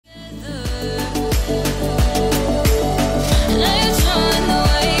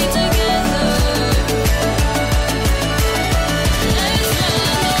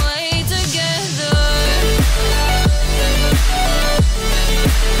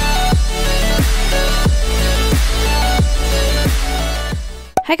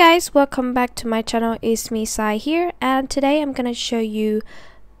Hi guys, welcome back to my channel. It's me Sai here, and today I'm gonna show you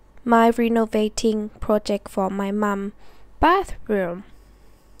my renovating project for my mom bathroom.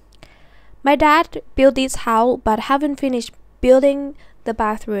 My dad built this house but haven't finished building the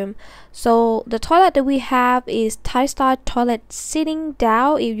bathroom. So the toilet that we have is Thai style toilet sitting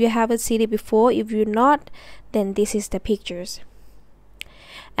down. If you haven't seen it before, if you're not, then this is the pictures.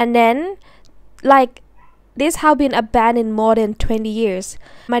 And then this house been abandoned more than 20 years.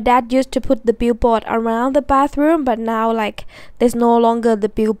 My dad used to put the billboard around the bathroom, but now there's no longer the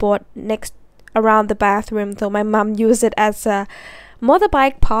billboard next around the bathroom, so my mom used it as a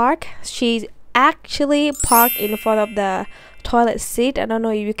motorbike park. She actually parked in front of the toilet seat. I don't know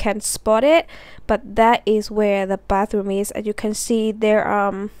if you can spot it, but that is where the bathroom is. As you can see, there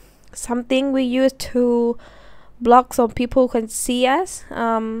something we use to block so people can see us,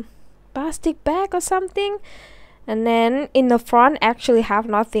 plastic bag or something. And then in the front actually have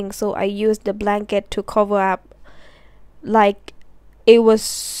nothing, so I used the blanket to cover up. It was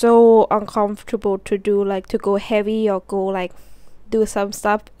so uncomfortable to do, to go heavy or go do some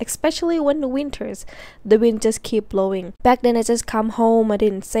stuff, especially when the winters, the wind just keep blowing. Back then I just come home, I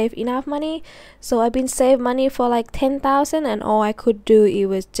didn't save enough money, so I've been save money for 10,000, and all I could do it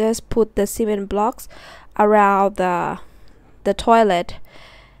was just put the cement blocks around the toilet.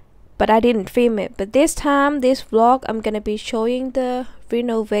 But I didn't film it. But this time, this vlog, I'm gonna be showing the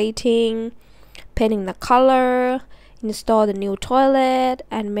renovating, painting the color, install the new toilet,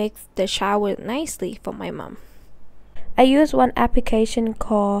 and make the shower nicely for my mom. I use one application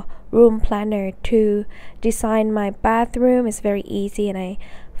called Room Planner to design my bathroom. It's very easy, and I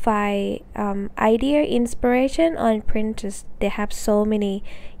find idea inspiration on Pinterest. They have so many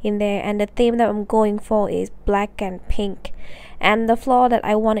in there, and the theme that I'm going for is black and pink. And the floor that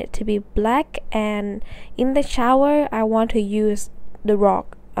I want it to be black, and in the shower I want to use the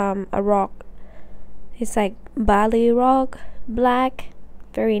rock, a rock. It's like Bali rock, black,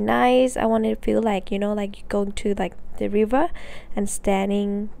 very nice. I want it to feel like you're going to the river and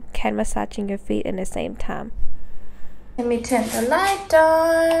standing, can massaging your feet at the same time. Let me turn the light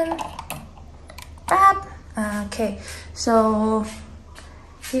on. Bap. Okay, so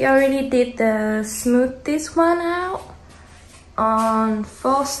he already did the smooth this one out on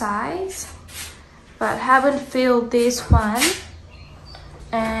 4 sides, but haven't filled this one,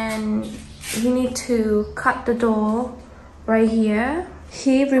 and you need to cut the door right here.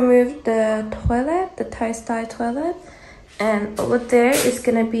 He removed the toilet, the Thai style toilet, and over there is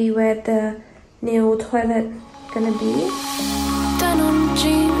gonna be where the new toilet gonna be. Denim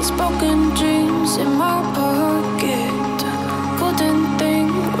jeans, broken dreams in my pocket, golden thing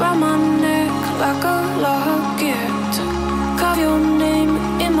round my neck like a locket. Carve your name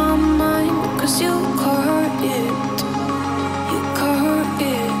in my mind, cause you caught it, you caught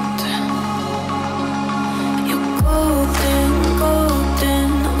it. You're golden,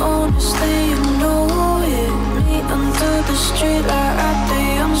 golden, honestly you know it. Me under the street light at the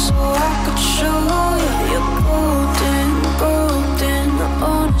young, so I could show you. You're golden, golden,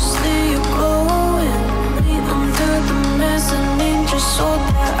 honestly you're glowing. Me under the mezzanine just so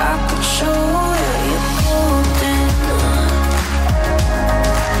that I could show you. You're golden.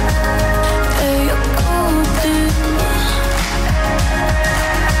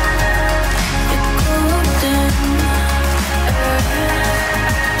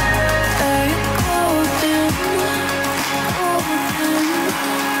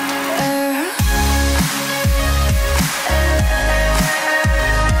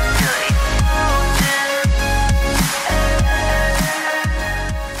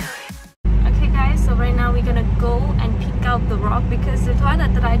 The rock, because the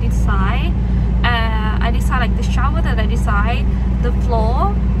toilet that I design the shower that I design, the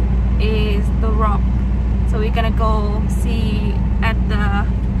floor is the rock. So we're gonna go see at the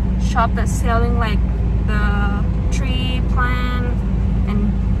shop that's selling the tree, plant,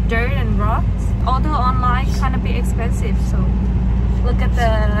 and dirt and rocks. Although online kind of be expensive. So look at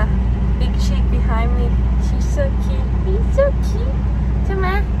the big chick behind me. She's so cute. He's so cute. ใช่ไหม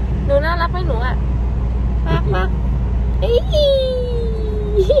หนูน่ารักไหมหนูอ่ะรักมาก I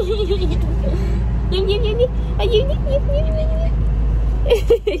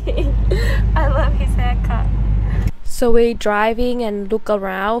love his haircut. So we're driving and look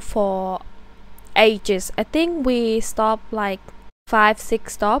around for ages. I think we stopped 5-6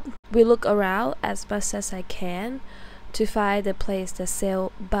 stops. We look around as much as I can to find the place that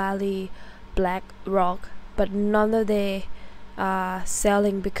sell Bali black rock, but none of they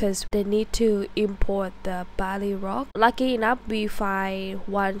selling because they need to import the Bali rock. Lucky enough, we find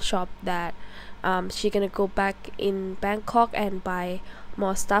one shop that she gonna go back in Bangkok and buy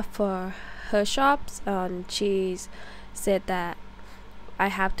more stuff for her shops. She said that I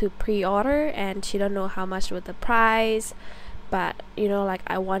have to pre-order and she don't know how much was the price, but you know, like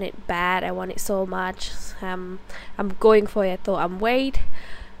I want it bad, I want it so much. I'm going for it, so I'm wait.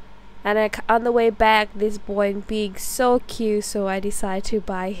 And on the way back, this boy being so cute, so I decided to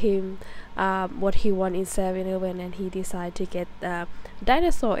buy him what he want in 7-Eleven, and he decided to get the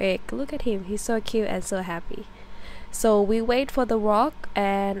dinosaur egg. Look at him, he's so cute and so happy. So we wait for the rock,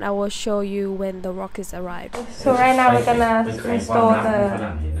 and I will show you when the rock is arrived. So right now we're gonna install the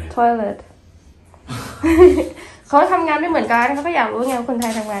toilet. เขาทำงานไม่เหมือนกันเขาก็อยากรู้ไงคนไท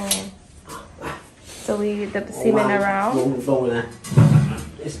ยทำงานไง So we the cement around ลงเลยนะ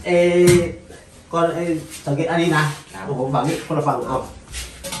ก่อนสังเกตอันนี้นะผมฝั่งนี้คนละฝั่งเอา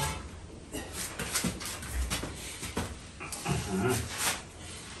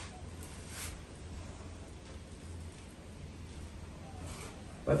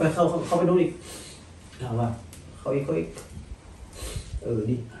ไปเข้าไปดูอีกเอาว่าเขาอีก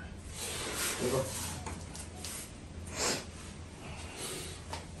ดิ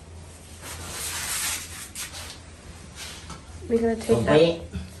We're gonna take that.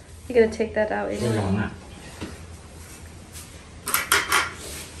 You're gonna take that out anyway.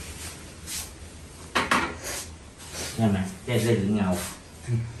 ใช่ไหมเส้นหรือเงา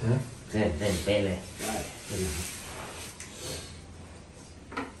เส้นเป๊ะเลย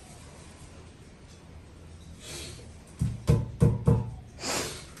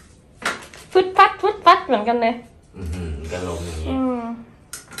ฟึดฟัดเหมือนกันเลย กระลงอย่างนี้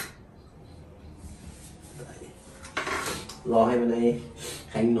รอให้มัน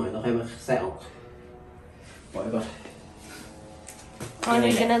แข็งหน่อยแล้วค่อยมาแซะออกปล่อยก่อน And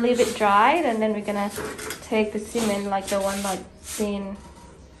we're gonna leave it dried, and then we're gonna take the cement like the one like seen.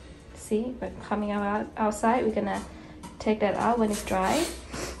 See, but coming out outside, we're gonna take that out when it's dry.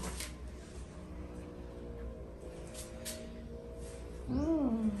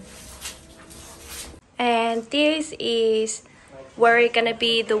 And this is where it's gonna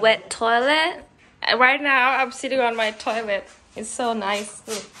be the wet toilet. Right now, I'm sitting on my toilet. It's so nice.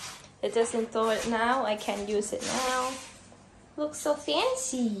 Look, I just installed it now. I can use it now. Looks so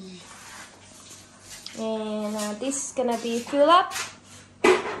fancy. And this is gonna be filled up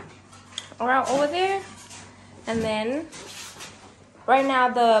around over there. And then right now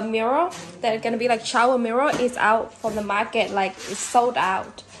the mirror that's gonna be like shower mirror is out from the market, like it's sold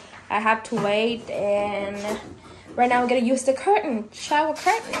out. I have to wait, and right now I'm gonna use the curtain, shower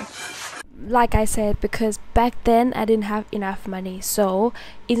curtain. Like I said, because back then I didn't have enough money, so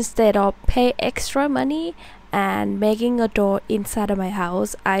instead of pay extra money and making a door inside of my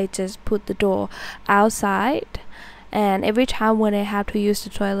house, I just put the door outside. And every time when I have to use the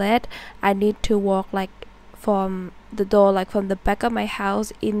toilet, I need to walk like from the door, like from the back of my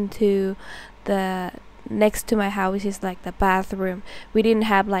house into the next to my house, which is like the bathroom. We didn't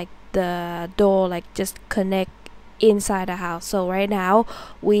have like the door like just connect inside the house, so right now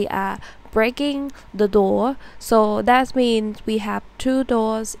we are breaking the door, so that means we have two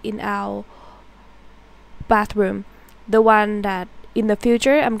doors in our bathroom. The one that in the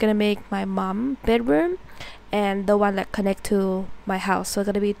future I'm gonna make my mom bedroom, and the one that connect to my house, so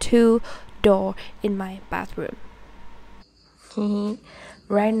gonna be two door in my bathroom.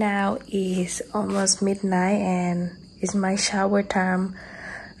 Right now is almost midnight and it's my shower time.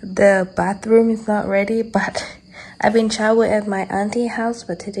 The bathroom is not ready, but I've been shower at my auntie house,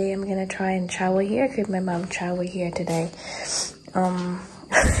 but today I'm gonna try and shower here because my mom shower here today.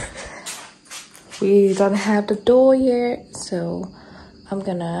 We don't have the door yet, so I'm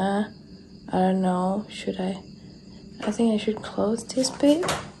gonna, I don't know, I think I should close this bit,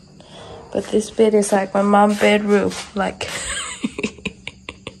 but this bit is like my mom's bedroom, like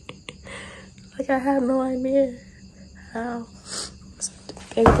like I have no idea how.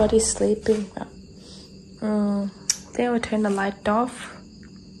 Everybody's sleeping. Then I will turn the light off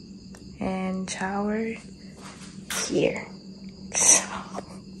and shower here. So,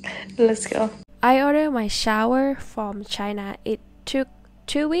 let's go. I ordered my shower from China. It took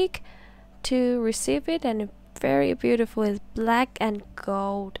 2 weeks to receive it, and it's very beautiful. It's black and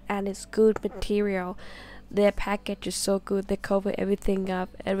gold, and it's good material. Their package is so good. They cover everything up,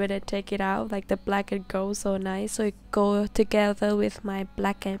 and when I take it out, like the black and gold, so nice. So it go together with my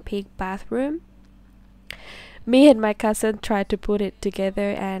black and pink bathroom. Me and my cousin tried to put it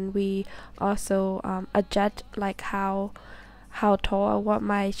together, and we also adjust like how how tall I want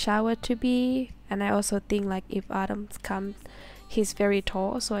my shower to be, and I also think like if Adam comes, he's very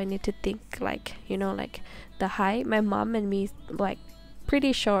tall, so I need to think like, you know, like the height. My mom and me like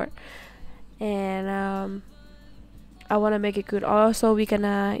pretty short, and I want to make it good. Also, we're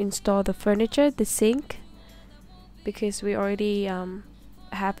gonna install the furniture, the sink, because we already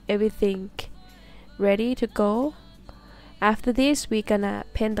have everything ready to go. After this, we're gonna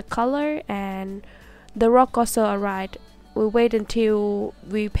paint the color, and the rock also arrived. We wait until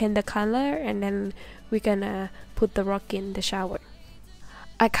we paint the color, and then we're gonna put the rock in the shower.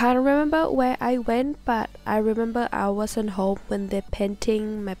 I can't remember where I went, but I remember I wasn't home when they're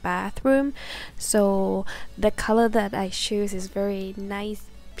painting my bathroom. So the color that I choose is very nice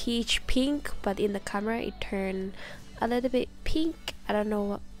peach pink, but in the camera it turned a little bit pink. I don't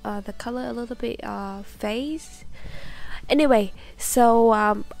know, the color a little bit face. Anyway, so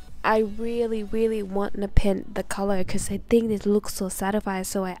I really want to paint the color because I think it looks so satisfying.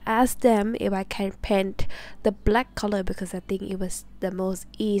 So I asked them if I can paint the black color because I think it was the most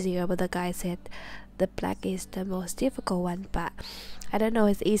easier, but the guy said the black is the most difficult one. But I don't know,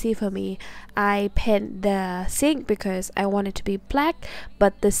 it's easy for me. I paint the sink because I want it to be black,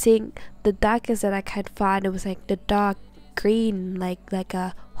 but the sink, the darkest that I could find, it was like the dark green, like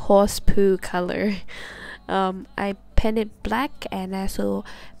a horse poo color. I painted black, and also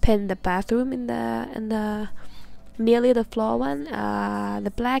paint the bathroom in the nearly the floor one,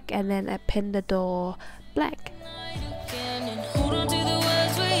 the black, and then I paint the door black.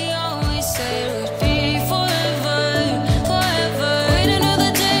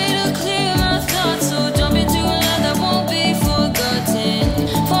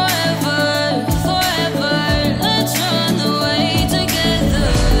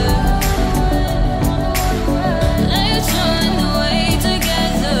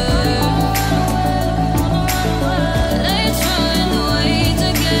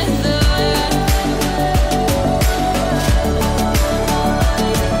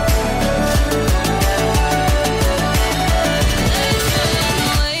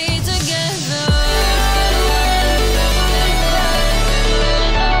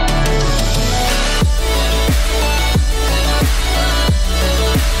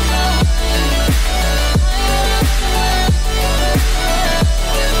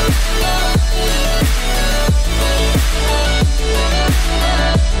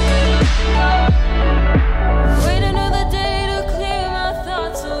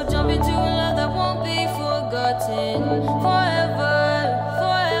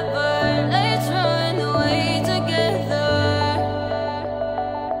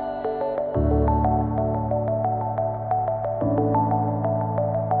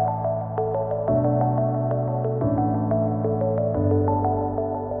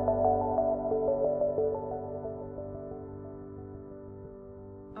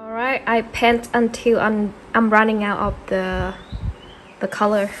 I paint until I'm running out of the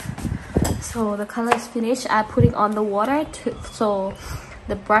color. So the color is finished. I'm putting on the water so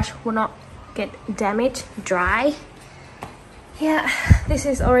the brush will not get damaged, dry. Yeah, this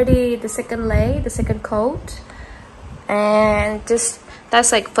is already the second layer, the second coat, and just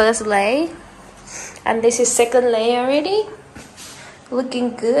that's like first layer, and this is second layer already.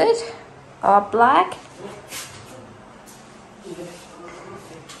 Looking good. All black.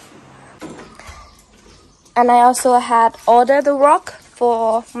 And I also had ordered the rock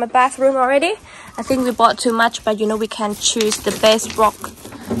for my bathroom already. I think we bought too much, but you know, we can choose the best rock,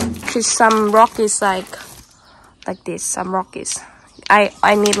 because some rock is like this, some rock is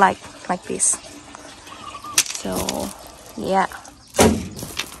I need like this. So yeah.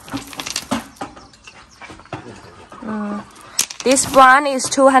 This one is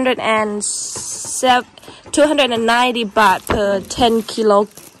 290 baht per 10 kilo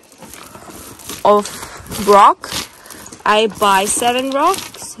of rock. I buy 7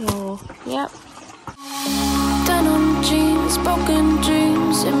 rocks, so yeah. Denim jeans, broken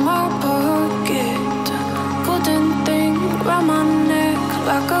dreams in my pocket. Golden thing round my neck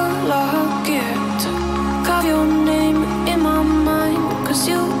like a locket. Carve your name in my mind, cause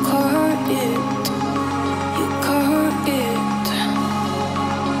you caught it. You caught it.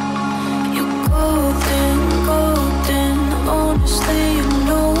 You're golden, golden. Honestly, you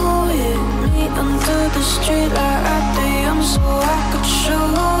know it. Meet under the street like I am, so I could show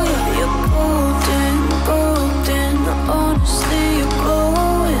you. You're golden, golden. Honestly, you're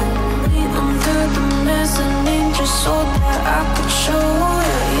glowing. Meet under the mezzanine just so that I could show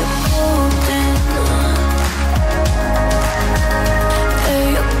you. You're golden. Hey,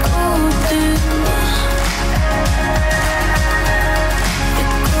 you're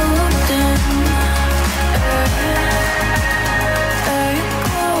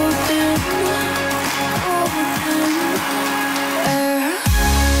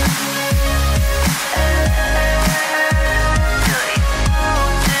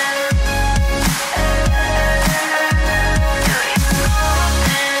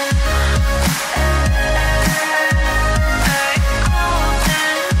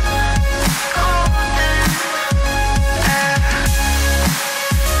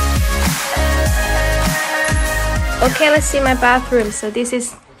Okay, let's see my bathroom. So this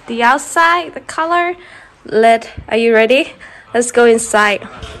is the outside, the color. Are you ready? Let's go inside.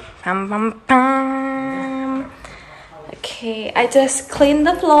 Bum, bum, bum. Okay, I just cleaned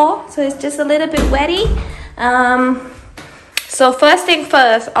the floor, so it's just a little bit wetty. So first thing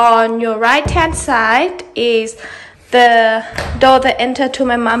first, on your right hand side is the door that enter to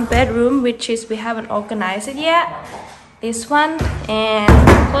my mom's bedroom, which is we haven't organized it yet. This one, and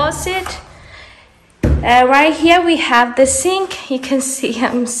close it. Right here we have the sink. You can see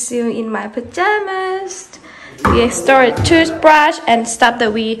I'm still in my pajamas. We store a toothbrush and stuff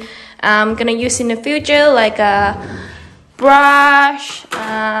that we gonna use in the future, like a brush,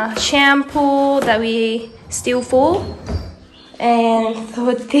 shampoo that we still full. And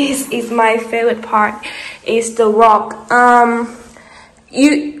so this is my favorite part, is the rock.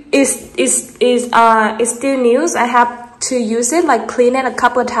 It's still new. I have to use it, like clean it a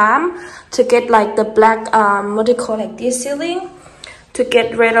couple of times to get like the black what do you call, like this sealing, to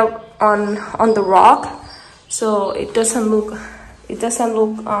get rid of on the rock, so it doesn't look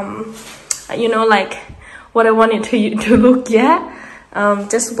you know, like what I want it to look yet.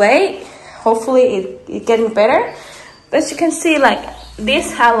 Just wait, hopefully it getting better. But you can see, like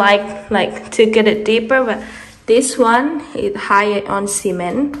this I like to get it deeper, but this one is higher on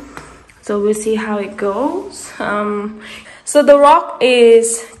cement, so we'll see how it goes. So the rock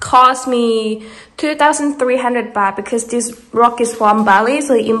cost me 2,300 baht, because this rock is from Bali,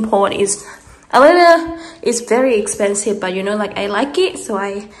 so the import is it's very expensive, but you know, like I like it, so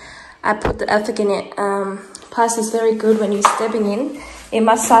I put the effort in it. Plus it's very good when you're stepping in, it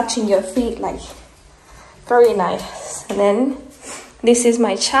massaging your feet, like very nice. And then this is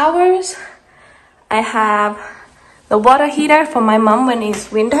my showers. I have the water heater for my mom when it's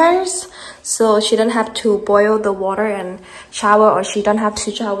winters, so she don't have to boil the water and shower, or she don't have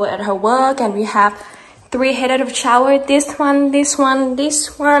to shower at her work. And we have 3 headed of shower, this one, this one,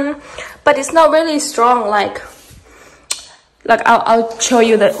 this one, but it's not really strong. Like I'll show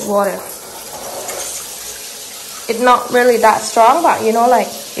you the water. It's not really that strong, but you know, like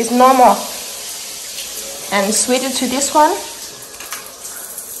it's normal. And switch it to this one. You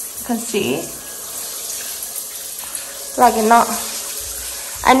can see, like it not.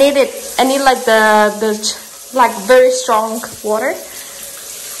 I need like the like very strong water.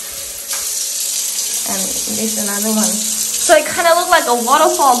 And this is another one. So it kind of look like a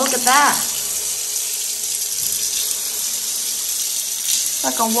waterfall. Look at that.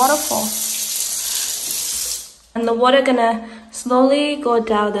 Like a waterfall. And the water gonna slowly go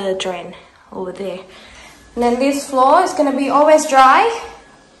down the drain over there. And then this floor is gonna be always dry,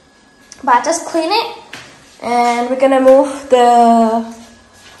 but I just clean it. And we're gonna move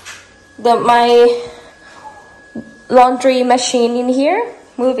my laundry machine in here.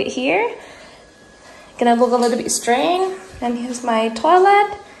 Move it here. Gonna look a little bit strange. And here's my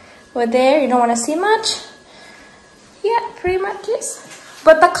toilet over there. You don't want to see much. Yeah, pretty much is.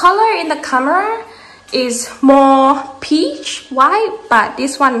 But the color in the camera is more peach white, but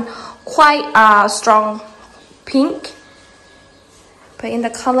this one quite strong pink. But in the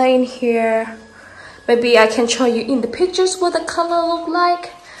color in here, maybe I can show you in the pictures what the color look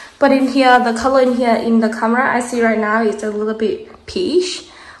like. But in here, the color in here in the camera I see right now is a little bit peach,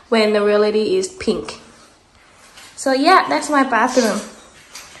 when the reality is pink. So yeah, that's my bathroom.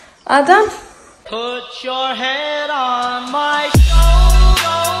 All done. Put your head on my